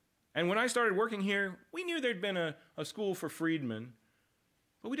 And when I started working here, we knew there'd been a school for freedmen,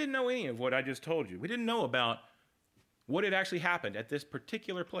 but we didn't know any of what I just told you. We didn't know about what had actually happened at this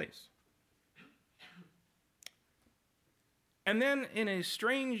particular place. And then in a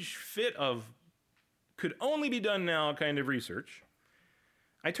strange fit of could only be done now kind of research,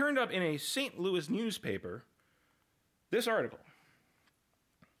 I turned up in a St. Louis newspaper this article.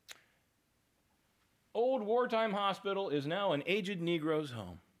 Old wartime hospital is now an aged Negro's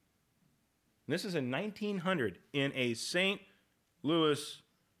home. And this is in 1900 in a St. Louis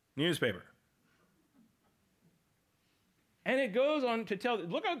newspaper. And it goes on to tell,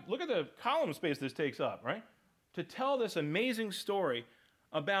 look at the column space this takes up, right? To tell this amazing story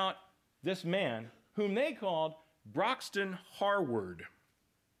about this man whom they called Broxton Harward.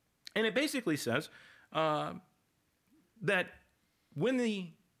 And it basically says that when the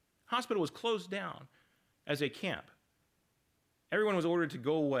hospital was closed down as a camp, everyone was ordered to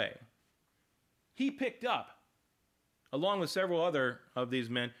go away. He picked up, along with several other of these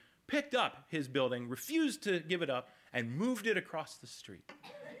men, picked up his building, refused to give it up, and moved it across the street.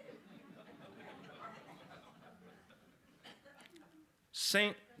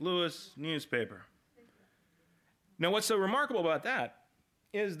 St. Louis newspaper. Now, what's so remarkable about that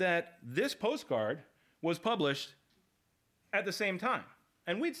is that this postcard was published at the same time.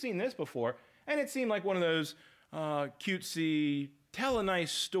 And we'd seen this before, and it seemed like one of those cutesy, tell a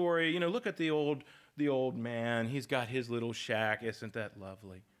nice story. You know, look at the old man. He's got his little shack. Isn't that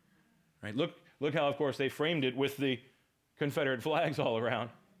lovely? Right? Look how, of course, they framed it with the Confederate flags all around.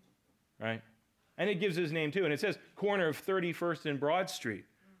 Right? And it gives his name, too. And it says corner of 31st and Broad Street.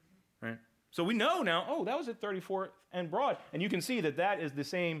 Right? So we know now, oh, that was at 34th and Broad. And you can see that that is the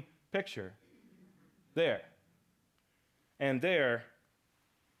same picture there. And there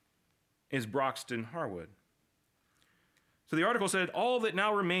is Broxton Harwood. So the article said, all that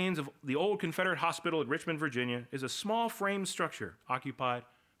now remains of the old Confederate hospital at Richmond, Virginia, is a small frame structure occupied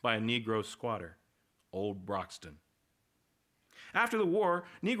by a Negro squatter, Old Broxton. After the war,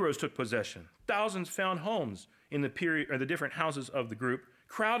 Negroes took possession. Thousands found homes in the different houses of the group,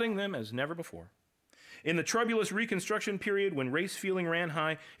 crowding them as never before. In the troublous Reconstruction period, when race feeling ran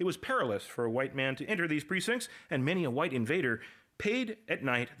high, it was perilous for a white man to enter these precincts, and many a white invader paid at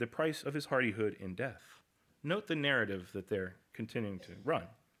night the price of his hardihood in death. Note the narrative that they're continuing to run.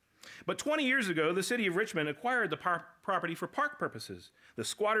 But 20 years ago, the city of Richmond acquired the property for park purposes. The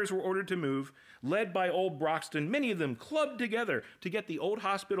squatters were ordered to move, led by Old Broxton, many of them clubbed together to get the old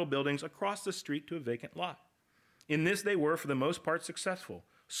hospital buildings across the street to a vacant lot. In this, they were, for the most part, successful,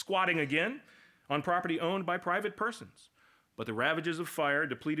 squatting again on property owned by private persons. But the ravages of fire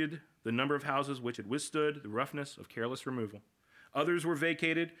depleted the number of houses which had withstood the roughness of careless removal. Others were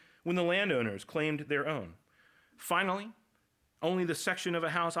vacated when the landowners claimed their own. Finally, only the section of a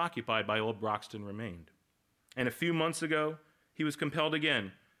house occupied by Old Broxton remained. And a few months ago, he was compelled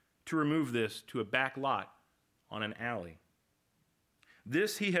again to remove this to a back lot on an alley.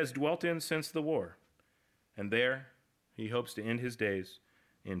 This he has dwelt in since the war, and there he hopes to end his days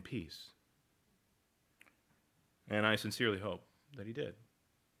in peace. And I sincerely hope that he did.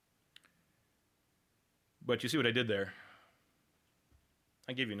 But you see what I did there?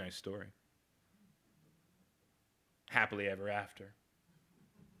 I gave you a nice story. Happily ever after.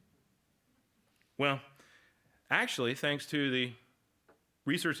 Well, actually, thanks to the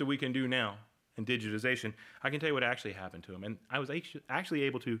research that we can do now and digitization, I can tell you what actually happened to him. And I was actually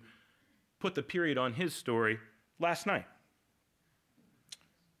able to put the period on his story last night.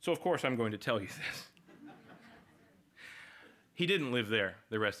 So, of course, I'm going to tell you this. He didn't live there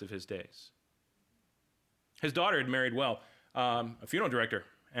the rest of his days. His daughter had married well, a funeral director,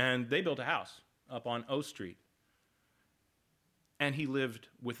 and they built a house up on O Street. And he lived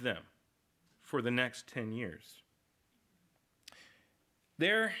with them for the next 10 years.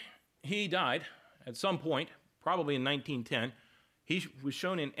 There, he died at some point, probably in 1910. He was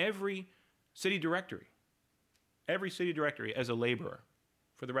shown in every city directory as a laborer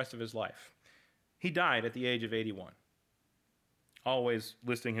for the rest of his life. He died at the age of 81, always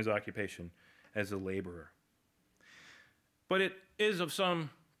listing his occupation as a laborer. But it is of some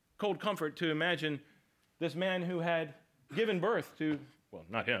cold comfort to imagine this man who had given birth to, well,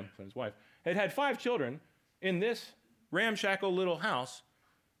 not him, but his wife, had 5 children in this ramshackle little house,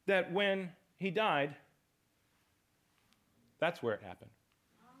 that when he died, that's where it happened.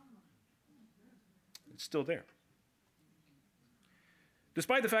 It's still there.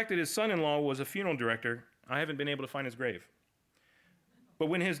 Despite the fact that his son-in-law was a funeral director, I haven't been able to find his grave. But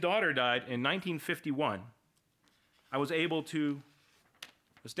when his daughter died in 1951, I was able to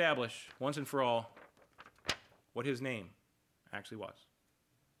establish once and for all what his name actually was.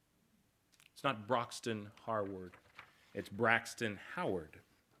 It's not Broxton Harward. It's Braxton Howard.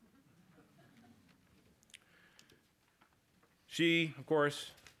 She, of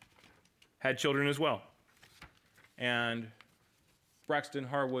course, had children as well. And Braxton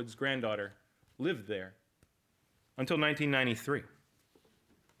Harwood's granddaughter lived there until 1993.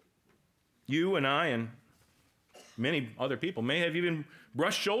 You and I and many other people may have even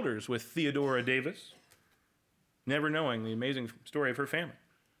brushed shoulders with Theodora Davis, never knowing the amazing story of her family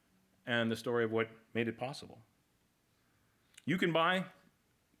and the story of what made it possible. You can buy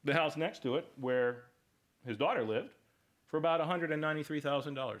the house next to it where his daughter lived for about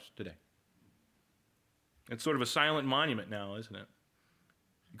 $193,000 today. It's sort of a silent monument now, isn't it?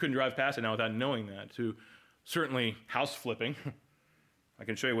 You couldn't drive past it now without knowing that. To certainly house flipping. I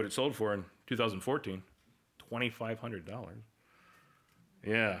can show you what it sold for in 2014. $2,500.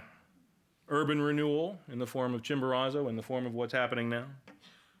 Yeah. Urban renewal in the form of Chimborazo, in the form of what's happening now.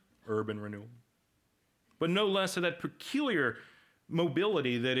 Urban renewal. But no less of that peculiar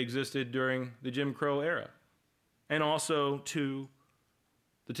mobility that existed during the Jim Crow era. And also to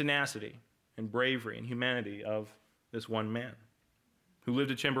the tenacity and bravery and humanity of this one man who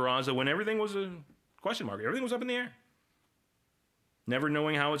lived at Chimborazo when everything was a question mark. Everything was up in the air. Never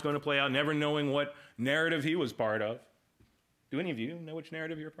knowing how it's going to play out, never knowing what narrative he was part of. Do any of you know which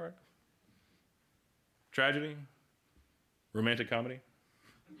narrative you're part of? Tragedy? Romantic comedy?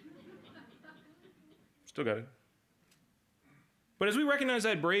 Still got it. But as we recognize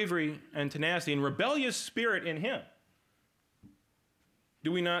that bravery and tenacity and rebellious spirit in him,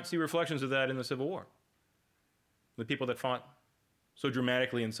 do we not see reflections of that in the Civil War? The people that fought so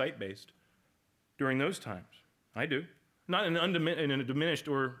dramatically and sight-based during those times. I do. Not in a diminished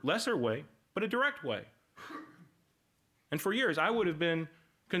or lesser way, but a direct way. And for years, I would have been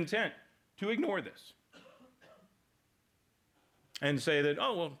content to ignore this and say that,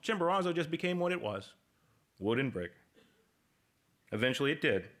 oh, well, Chimborazo just became what it was, wood and brick. Eventually it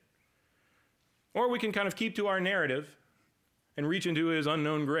did. Or we can kind of keep to our narrative and reach into his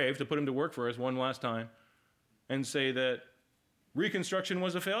unknown grave to put him to work for us one last time and say that Reconstruction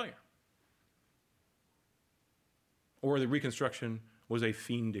was a failure. Or that Reconstruction was a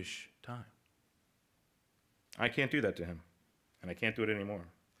fiendish time. I can't do that to him, and I can't do it anymore.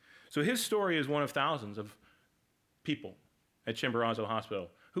 So his story is one of thousands of people at Chimborazo Hospital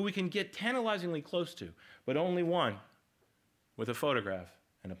who we can get tantalizingly close to, but only one with a photograph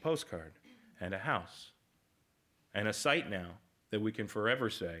and a postcard and a house and a site now that we can forever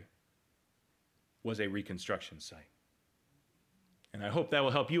say was a Reconstruction site. And I hope that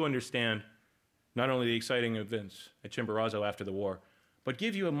will help you understand not only the exciting events at Chimborazo after the war, but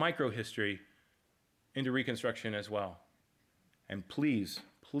give you a micro-history into Reconstruction as well. And please,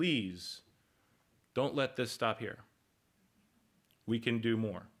 please, don't let this stop here. We can do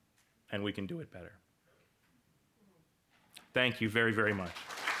more, and we can do it better. Thank you very, very much.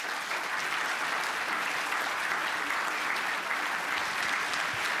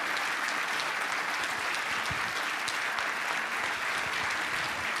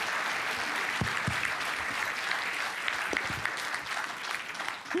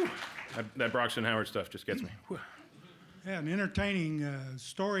 That Broxton Howard stuff just gets me. Yeah, an entertaining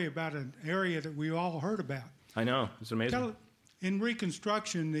story about an area that we all heard about. I know, it's amazing. In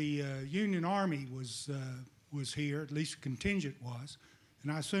Reconstruction, the Union Army was here, at least a contingent was,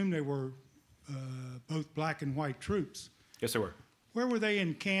 and I assume they were both black and white troops. Yes, there were. Where were they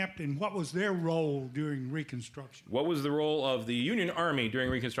encamped, and what was their role during Reconstruction? What was the role of the Union Army during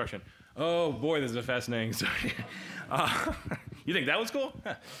Reconstruction? Oh, boy, this is a fascinating story. You think that was cool?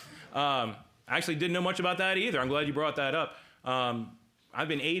 I actually didn't know much about that either. I'm glad you brought that up. I've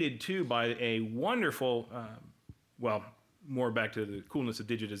been aided, too, by a wonderful, more back to the coolness of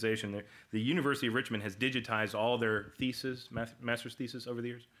digitization. The University of Richmond has digitized all their theses, master's thesis over the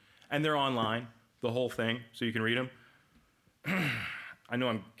years, and they're online, the whole thing, so you can read them. I know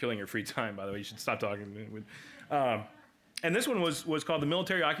I'm killing your free time, by the way. You should stop talking. And this one was called The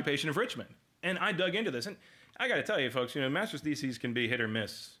Military Occupation of Richmond. And I dug into this. And I got to tell you, folks, master's theses can be hit or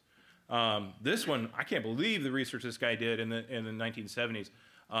miss. This one, I can't believe the research this guy did in the 1970s.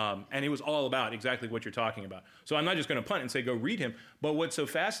 And it was all about exactly what you're talking about. So I'm not just going to punt and say, go read him. But what's so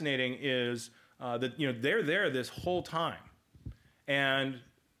fascinating is that, they're there this whole time. And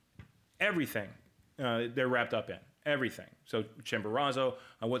everything they're wrapped up in. Everything. So Chimborazo,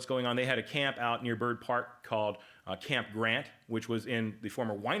 what's going on? They had a camp out near Bird Park called Camp Grant, which was in the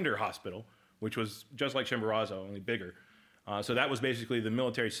former Winder Hospital, which was just like Chimborazo, only bigger. So that was basically the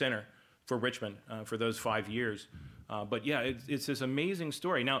military center for Richmond for those 5 years. But yeah, it's this amazing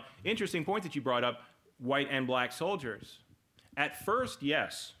story. Now, interesting point that you brought up, white and black soldiers. At first,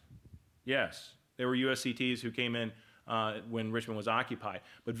 yes, there were USCTs who came in when Richmond was occupied.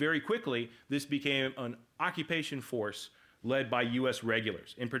 But very quickly, this became an occupation force led by U.S.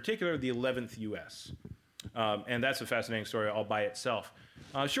 regulars, in particular the 11th U.S. And that's a fascinating story all by itself.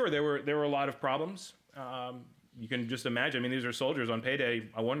 Sure, there were a lot of problems. You can just imagine. I mean, these are soldiers on payday.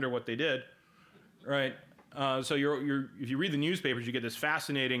 I wonder what they did, right? So if you read the newspapers, you get this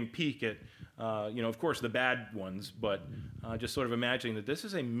fascinating peek at, of course, the bad ones, but just sort of imagining that this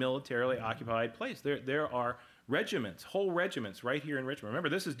is a militarily occupied place. There are regiments, whole regiments right here in Richmond. Remember,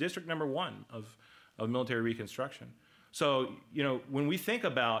 this is District Number 1 of military reconstruction. So, when we think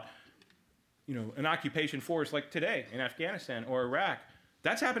about, an occupation force like today in Afghanistan or Iraq,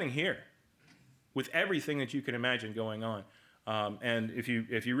 that's happening here with everything that you can imagine going on. And if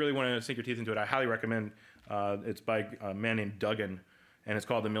you really want to sink your teeth into it, I highly recommend. It's by a man named Duggan, and it's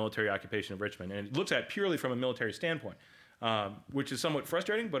called The Military Occupation of Richmond. And it looks at it purely from a military standpoint, which is somewhat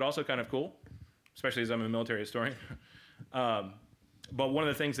frustrating, but also kind of cool, especially as I'm a military historian. But one of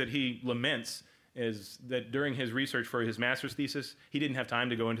the things that he laments is that during his research for his master's thesis, he didn't have time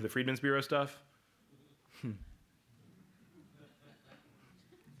to go into the Freedmen's Bureau stuff.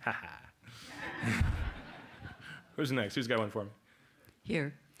 Who's next? Who's got one for me?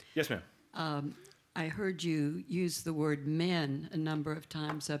 Here. Yes, ma'am. I heard you use the word men a number of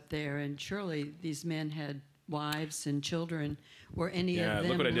times up there, and surely these men had wives and children. Were any of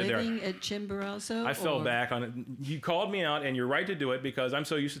them living at Chimborazo? I fell back on it. You called me out, and you're right to do it because I'm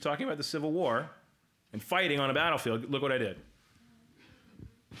so used to talking about the Civil War and fighting on a battlefield. Look what I did.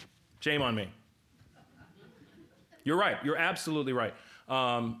 Shame on me. You're right. You're absolutely right.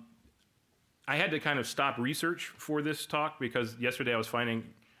 I had to kind of stop research for this talk because yesterday I was finding,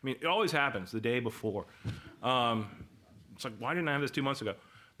 it always happens the day before. It's like, why didn't I have this 2 months ago?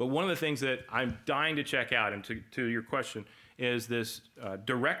 But one of the things that I'm dying to check out, and to your question, is this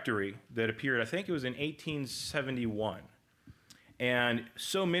directory that appeared, I think it was in 1871. And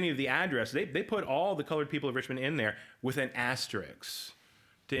so many of the addresses, they put all the colored people of Richmond in there with an asterisk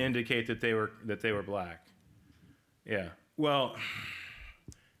to indicate that they were black. Yeah. Well,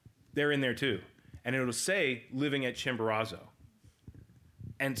 they're in there too. And it'll say living at Chimborazo.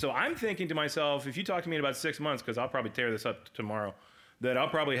 And so I'm thinking to myself, if you talk to me in about 6 months, because I'll probably tear this up tomorrow, that I'll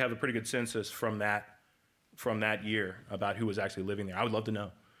probably have a pretty good census from that year about who was actually living there. I would love to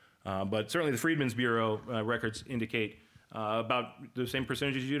know. But certainly the Freedmen's Bureau records indicate about the same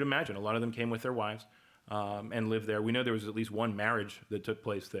percentages you'd imagine. A lot of them came with their wives and lived there. We know there was at least one marriage that took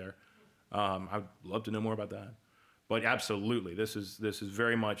place there. I'd love to know more about that. But absolutely, this is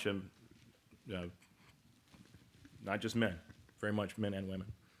very much not just men, very much men and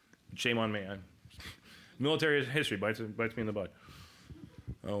women. Shame on me. Military history bites me in the butt.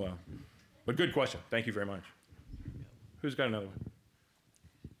 Oh, well. But good question. Thank you very much. Who's got another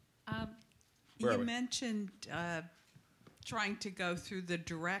one? You mentioned trying to go through the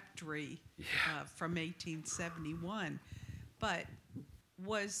directory from 1871, but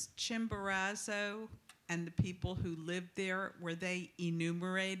was Chimborazo and the people who lived there, were they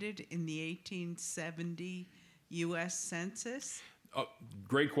enumerated in the 1870 U.S. Census? Oh,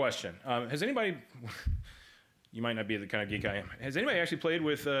 great question. Has anybody, you might not be the kind of geek I am, has anybody actually played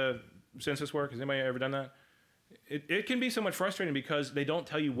with census work? Has anybody ever done that? It can be somewhat frustrating because they don't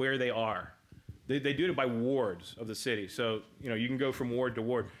tell you where they are. They do it by wards of the city. So, you can go from ward to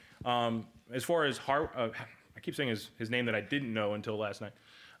ward. as far as I keep saying his name that I didn't know until last night.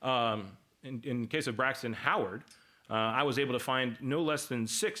 In case of Braxton Howard, I was able to find no less than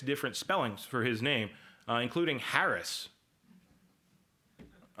 6 different spellings for his name, including Harris.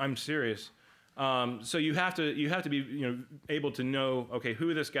 I'm serious. So you have to be able to know, okay,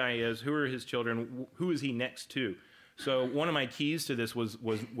 who this guy is, who are his children, who is he next to. So one of my keys to this was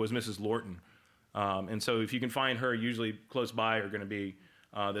Mrs. Lorton, and so if you can find her, usually close by are going to be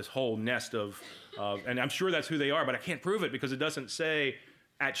this whole nest of, and I'm sure that's who they are, but I can't prove it because it doesn't say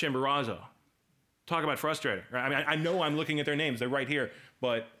at Chimborazo. Talk about frustrating, right? I mean, I know I'm looking at their names; they're right here,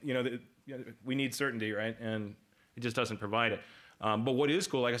 but we need certainty, right? And it just doesn't provide it. But what is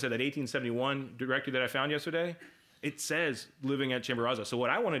cool, like I said, that 1871 directory that I found yesterday, it says living at Chimborazo. So what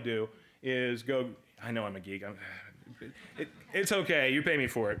I want to do is go. I know I'm a geek. It's okay. You pay me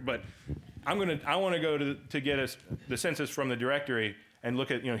for it, but I want to go to get us the census from the directory and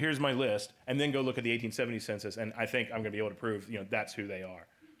look at here's my list, and then go look at the 1870 census, and I think I'm going to be able to prove that's who they are.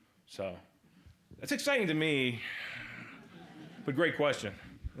 So that's exciting to me. But great question,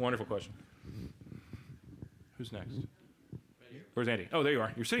 wonderful question. Who's next? Where's Andy? Oh, there you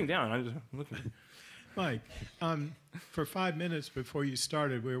are. You're sitting down. I'm just looking. Mike, for 5 minutes before you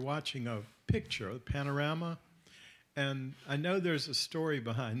started, we were watching a picture, a panorama, and I know there's a story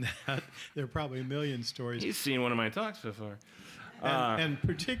behind that. There are probably a million stories. He's seen one of my talks so far. And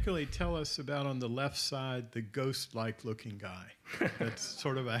particularly tell us about on the left side, the ghost-like looking guy. That's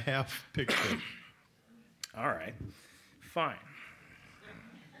sort of a half picture. All right. Fine.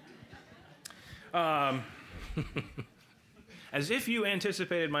 As if you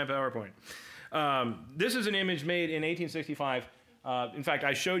anticipated my PowerPoint. This is an image made in 1865. In fact,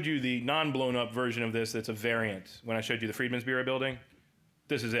 I showed you the non-blown up version of this that's a variant when I showed you the Freedmen's Bureau building.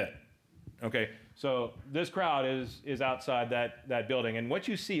 This is it. Okay, so this crowd is outside that building. And what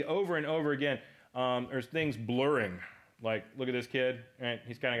you see over and over again, there's things blurring. Like, look at this kid, right?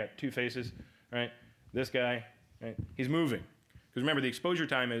 He's kind of got 2 faces, right? This guy, right? He's moving. Because remember, the exposure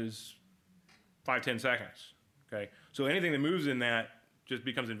time is 5-10 seconds, okay? So anything that moves in that just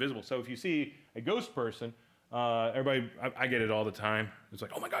becomes invisible. So if you see a ghost person, everybody, I get it all the time. It's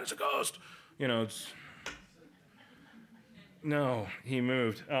like, oh my God, it's a ghost. No, he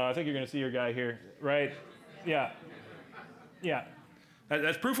moved. I think you're going to see your guy here, right? Yeah.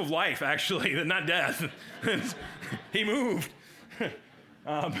 That's proof of life, actually, not death. He moved.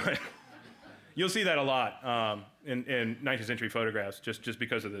 But you'll see that a lot in 19th century photographs, just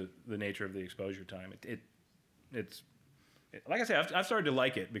because of the nature of the exposure time. It's like I say, I've started to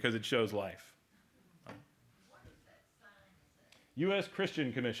like it because it shows life. What does that sign say? U.S.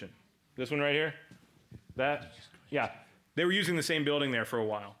 Christian Commission. This one right here? That? Yeah. They were using the same building there for a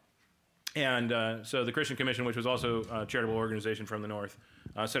while. And so the Christian Commission, which was also a charitable organization from the North,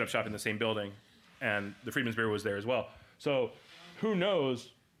 set up shop in the same building. And the Freedmen's Bureau was there as well. So who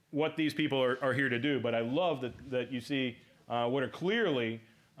knows what these people are here to do. But I love that you see what are clearly,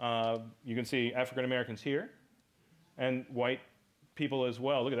 you can see African Americans here and white people as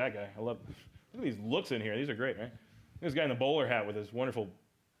well. Look at that guy. Look at these looks in here. These are great, right? This guy in the bowler hat with his wonderful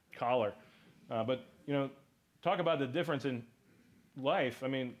collar. But, talk about the difference in life. I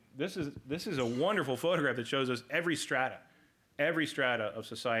mean, this is a wonderful photograph that shows us every strata of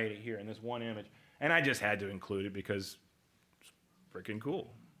society here in this one image. And I just had to include it because it's freaking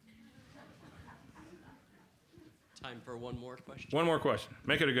cool. Time for one more question. One more question.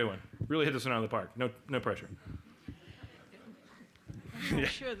 Make it a good one. Really hit this one out of the park. No pressure. I'm not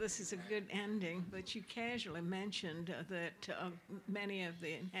sure this is a good ending, but you casually mentioned that many of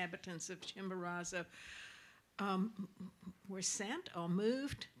the inhabitants of Chimborazo were sent or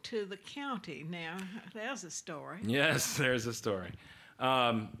moved to the county. Now, there's a story. Yes, there's a story.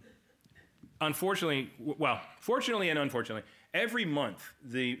 Fortunately and unfortunately, every month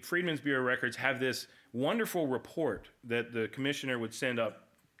the Freedmen's Bureau records have this wonderful report that the commissioner would send up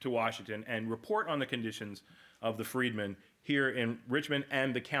to Washington and report on the conditions of the freedmen here in Richmond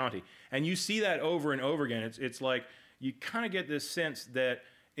and the county. And you see that over and over again. It's like you kind of get this sense that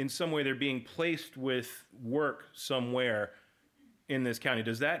in some way they're being placed with work somewhere in this county.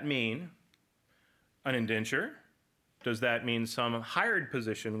 Does that mean an indenture? Does that mean some hired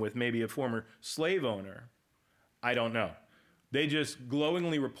position with maybe a former slave owner? I don't know. They just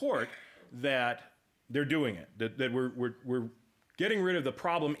glowingly report that they're doing it, that we're getting rid of the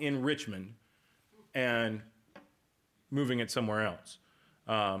problem in Richmond and moving it somewhere else,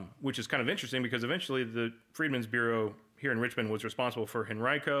 which is kind of interesting because eventually the Freedmen's Bureau here in Richmond was responsible for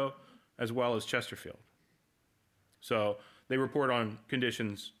Henrico as well as Chesterfield. So they report on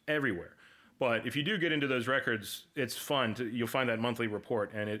conditions everywhere. But if you do get into those records, it's fun. You'll find that monthly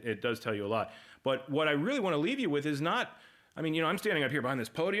report, and it does tell you a lot. But what I really want to leave you with is not, I mean, I'm standing up here behind this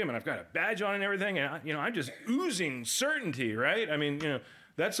podium, and I've got a badge on and everything, and, I'm just oozing certainty, right? I mean,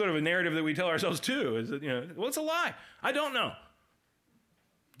 that's sort of a narrative that we tell ourselves, too, is that, well, it's a lie. I don't know.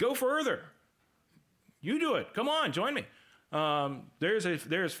 Go further. You do it. Come on, join me.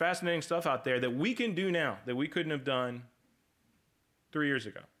 There's fascinating stuff out there that we can do now that we couldn't have done 3 years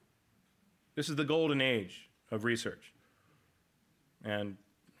ago. This is the golden age of research. And,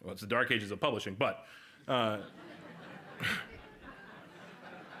 well, it's the dark ages of publishing, but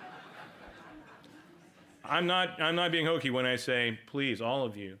I'm not being hokey when I say, please, all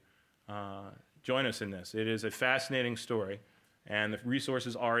of you, join us in this. It is a fascinating story, and the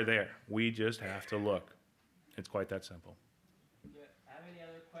resources are there. We just have to look. It's quite that simple. Do you have any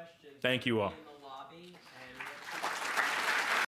other questions? Thank you all.